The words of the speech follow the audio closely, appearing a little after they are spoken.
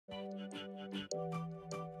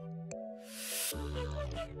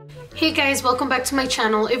Hey guys, welcome back to my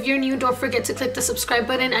channel. If you're new, don't forget to click the subscribe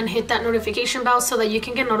button and hit that notification bell so that you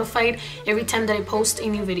can get notified every time that I post a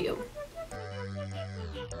new video.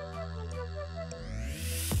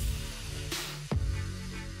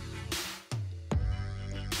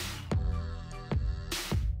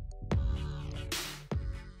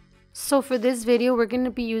 So for this video, we're going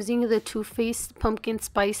to be using the Too Faced Pumpkin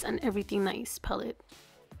Spice and Everything Nice palette.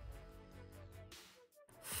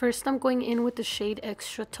 First, I'm going in with the shade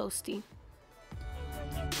Extra Toasty.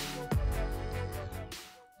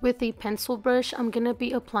 With a pencil brush, I'm going to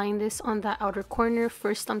be applying this on that outer corner.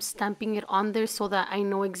 First, I'm stamping it on there so that I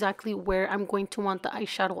know exactly where I'm going to want the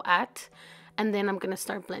eyeshadow at. And then I'm going to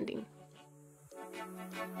start blending.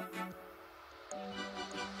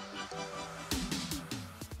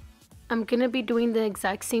 I'm going to be doing the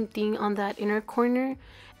exact same thing on that inner corner.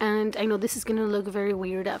 And I know this is going to look very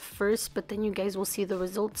weird at first, but then you guys will see the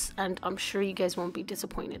results and I'm sure you guys won't be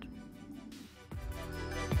disappointed.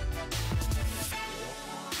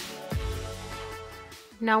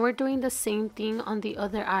 Now we're doing the same thing on the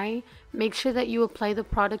other eye. Make sure that you apply the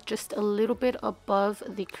product just a little bit above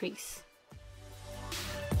the crease.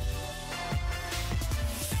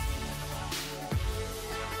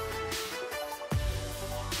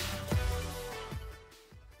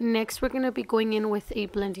 Next, we're going to be going in with a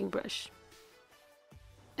blending brush.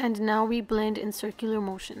 And now we blend in circular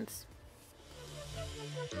motions.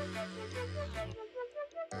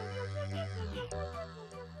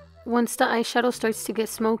 Once the eyeshadow starts to get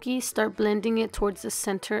smoky, start blending it towards the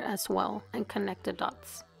center as well and connect the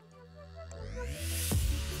dots.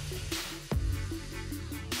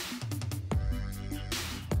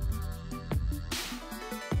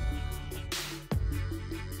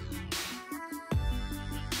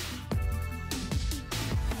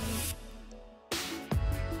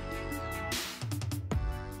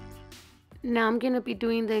 Now I'm going to be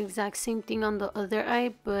doing the exact same thing on the other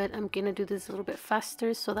eye, but I'm going to do this a little bit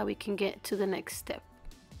faster so that we can get to the next step.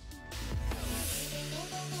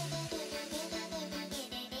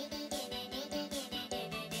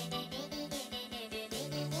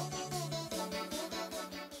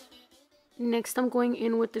 Next, I'm going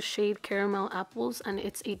in with the shade Caramel Apples, and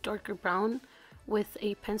it's a darker brown. With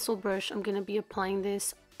a pencil brush, I'm going to be applying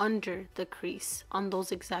this under the crease on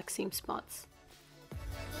those exact same spots.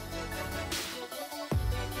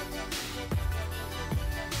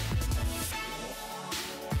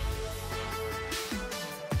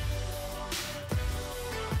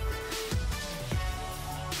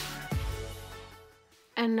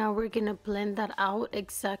 And now we're gonna blend that out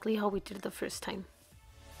exactly how we did the first time.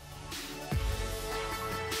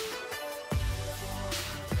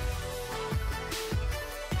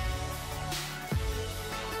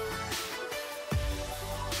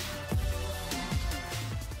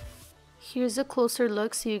 Here's a closer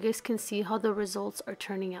look so you guys can see how the results are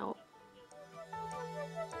turning out.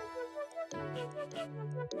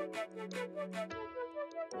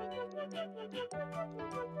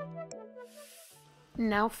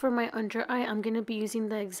 Now for my under eye, I'm going to be using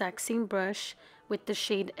the exact same brush with the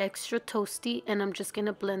shade Extra Toasty, and I'm just going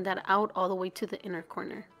to blend that out all the way to the inner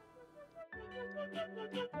corner.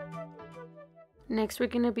 Next, we're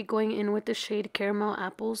going to be going in with the shade Caramel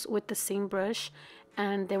Apples with the same brush,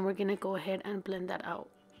 and then we're going to go ahead and blend that out.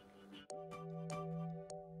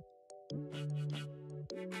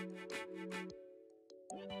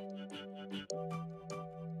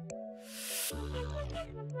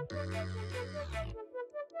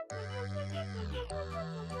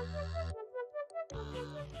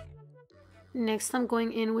 Next, I'm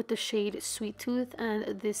going in with the shade Sweet Tooth,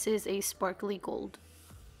 and this is a sparkly gold.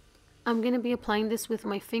 I'm going to be applying this with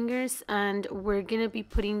my fingers, and we're going to be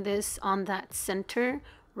putting this on that center,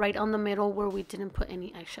 right on the middle where we didn't put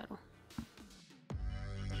any eyeshadow.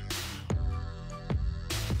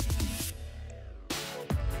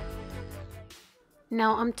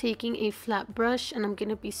 Now I'm taking a flat brush and I'm going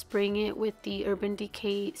to be spraying it with the Urban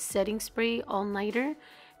Decay setting spray all nighter,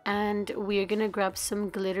 and we're going to grab some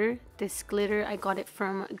glitter. This glitter, I got it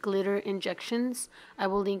from Glitter Injections. I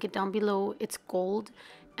will link it down below. It's gold,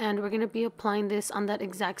 and we're going to be applying this on that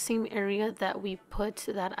exact same area that we put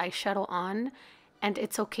that eyeshadow on, and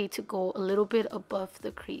it's okay to go a little bit above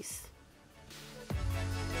the crease.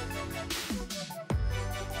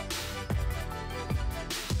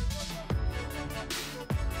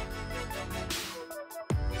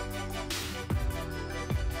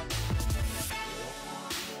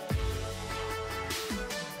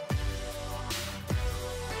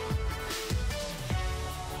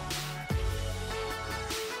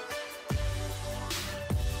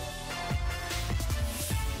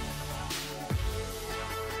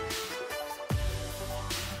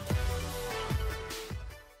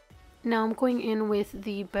 Now I'm going in with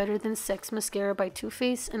the Better Than Sex mascara by Too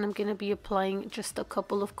Faced, and I'm going to be applying just a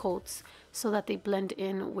couple of coats so that they blend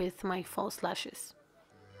in with my false lashes.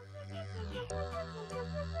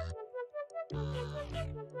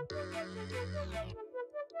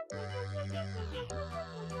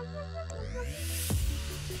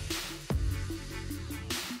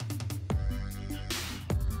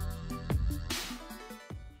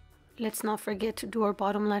 Let's not forget to do our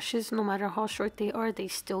bottom lashes. No matter how short they are, they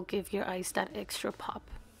still give your eyes that extra pop.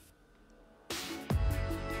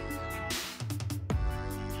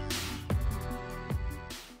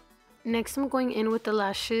 Next, I'm going in with the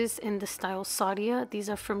lashes in the style Sadia. These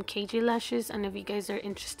are from KJ Lashes, and if you guys are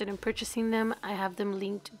interested in purchasing them, I have them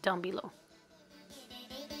linked down below.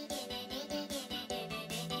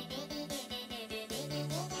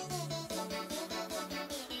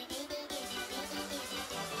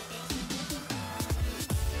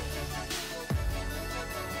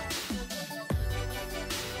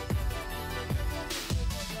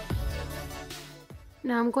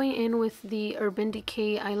 Now I'm going in with the Urban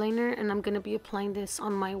Decay eyeliner, and I'm going to be applying this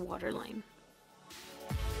on my waterline.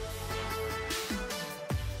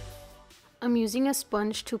 I'm using a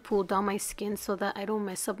sponge to pull down my skin so that I don't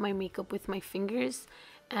mess up my makeup with my fingers,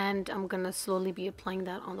 and I'm going to slowly be applying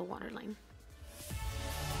that on the waterline.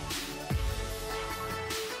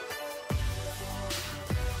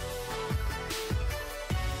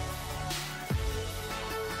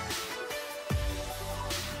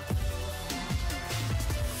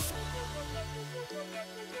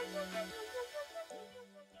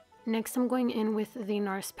 Next, I'm going in with the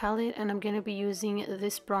Nars palette, and I'm going to be using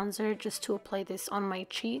this bronzer just to apply this on my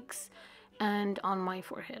cheeks and on my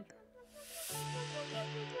forehead.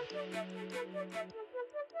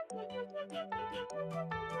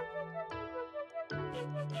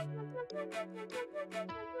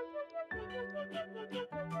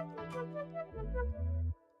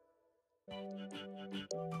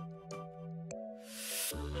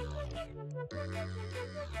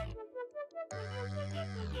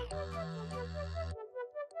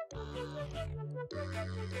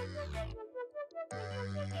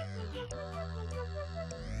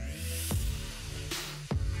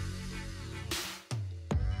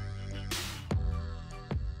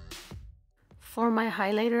 For my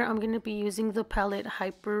highlighter, I'm going to be using the palette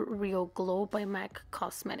Hyper Real Glow by MAC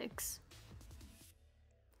Cosmetics.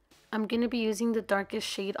 I'm going to be using the darkest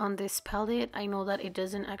shade on this palette. I know that it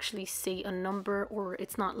doesn't actually say a number or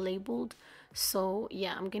it's not labeled. So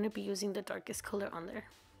yeah, I'm going to be using the darkest color on there.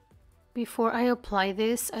 Before I apply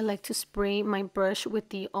this, I like to spray my brush with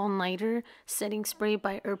the All Nighter setting spray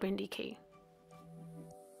by Urban Decay.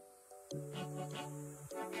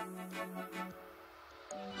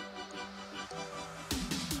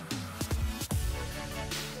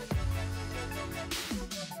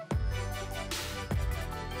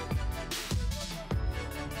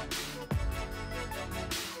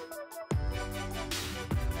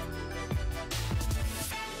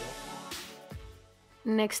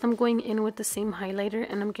 Next, I'm going in with the same highlighter,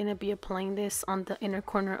 and I'm going to be applying this on the inner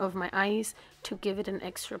corner of my eyes to give it an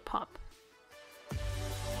extra pop.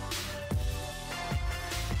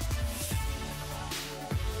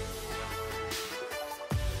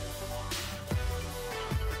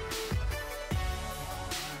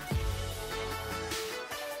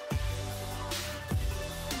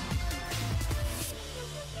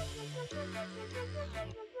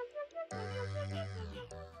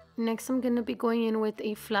 Next, I'm going to be going in with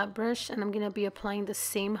a flat brush, and I'm going to be applying the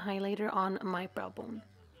same highlighter on my brow bone.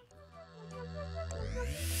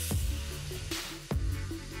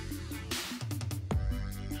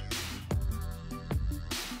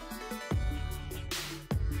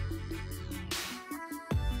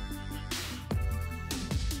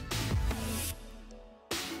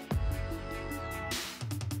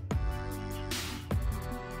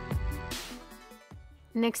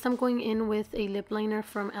 Next, I'm going in with a lip liner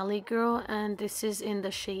from LA Girl, and this is in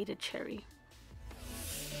the shade Cherry.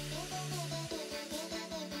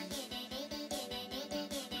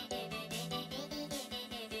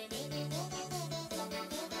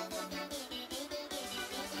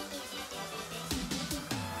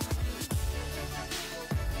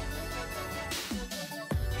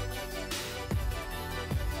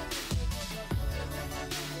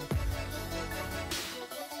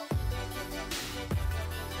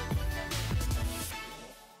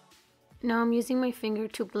 Now I'm using my finger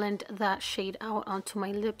to blend that shade out onto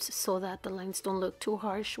my lips so that the lines don't look too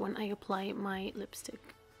harsh when I apply my lipstick.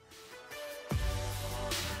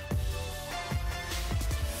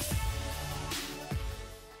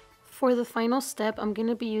 For the final step, I'm going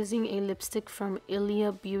to be using a lipstick from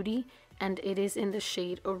Ilia Beauty, and it is in the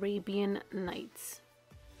shade Arabian Nights.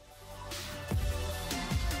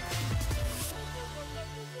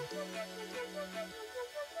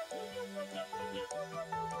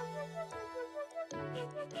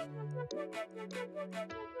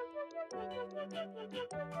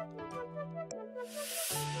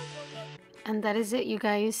 And that is it, you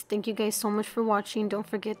guys. Thank you guys so much for watching. Don't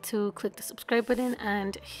forget to click the subscribe button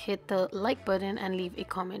and hit the like button and leave a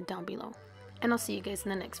comment down below. And I'll see you guys in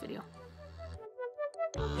the next video.